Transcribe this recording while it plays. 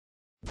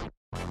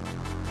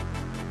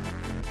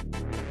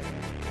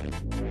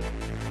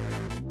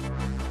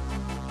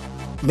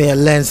May a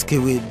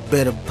landscape with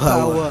better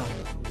power.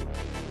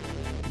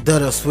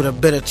 Dot us with a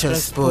better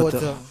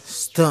transporter.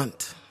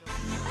 Stunt.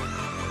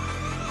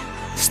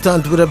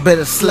 Stunt with a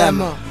better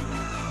slammer.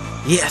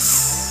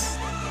 Yes.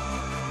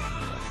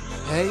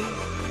 Hey.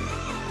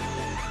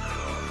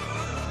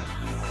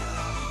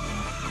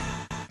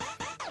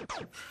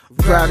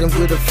 Riding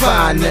with the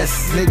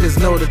finest, niggas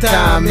know the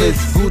time is.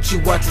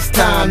 Gucci watch is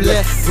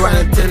timeless,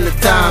 grinding till the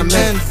time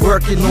ends.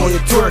 Working or you're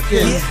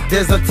twerking,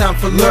 there's no time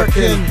for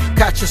lurking.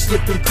 Catch you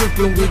slipping,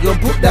 creeping, we gon'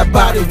 put that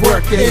body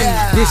working.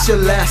 This your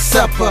last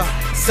supper,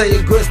 say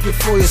your grace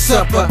before your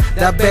supper.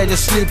 That bed you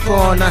sleep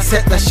on, I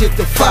set that shit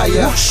to fire.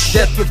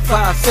 Death with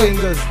 5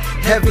 fingers,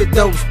 heavy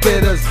dose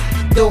bitters.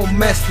 Don't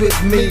mess with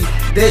me,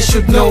 they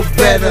should know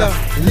better.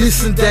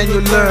 Listen then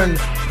you learn,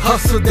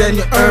 hustle then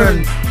you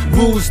earn.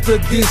 Rules to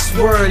this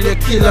world, your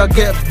killer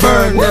get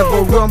burned.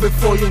 Never run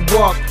before you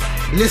walk,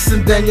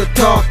 listen then you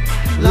talk.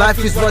 Life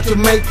is what you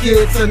make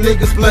it, so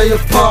niggas play your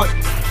part.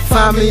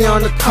 Find me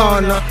on the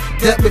corner,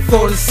 death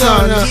before the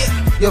sun.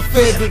 Your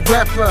favorite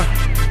rapper,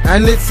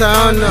 and it's an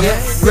honor.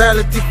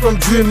 Reality from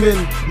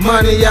dreaming,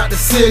 money out the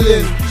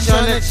ceiling.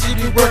 Shana, she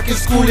be working,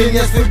 schooling,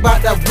 yes, we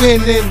bout that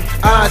winning.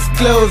 Eyes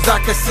closed, I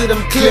can see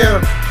them clear.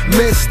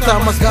 Miss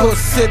Thomas go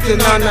sitting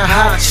on a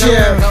high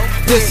chair.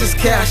 This is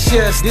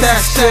cashier,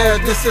 stash share,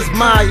 this is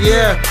my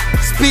year.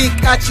 Speak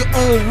at your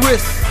own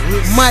risk,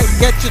 might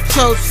get your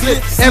throat slit.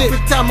 Every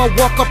time I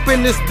walk up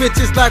in this bitch,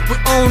 it's like we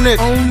own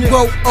it.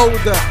 Grow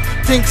older,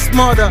 think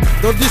smarter,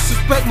 don't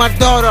disrespect my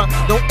daughter.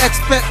 Don't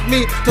expect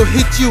me to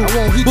hit you,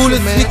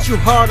 bullets hit you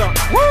harder,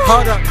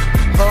 harder.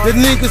 The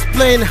niggas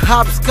playing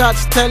hopscotch,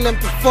 tell them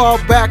to fall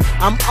back.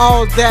 I'm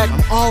all that,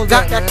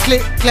 got that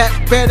click clap,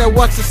 better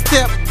watch a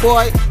step,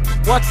 boy.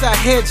 Watch that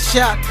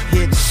headshot,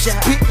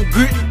 spit and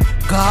grit,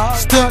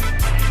 stunt.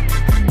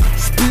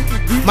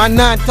 My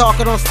 9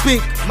 talker don't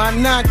speak, my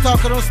 9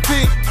 talker don't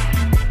speak.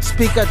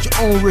 Speak at your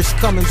own risk,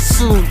 coming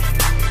soon.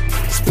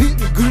 Spit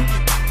and grit.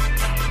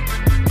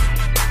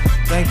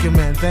 Thank you,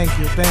 man, thank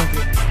you, thank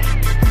you.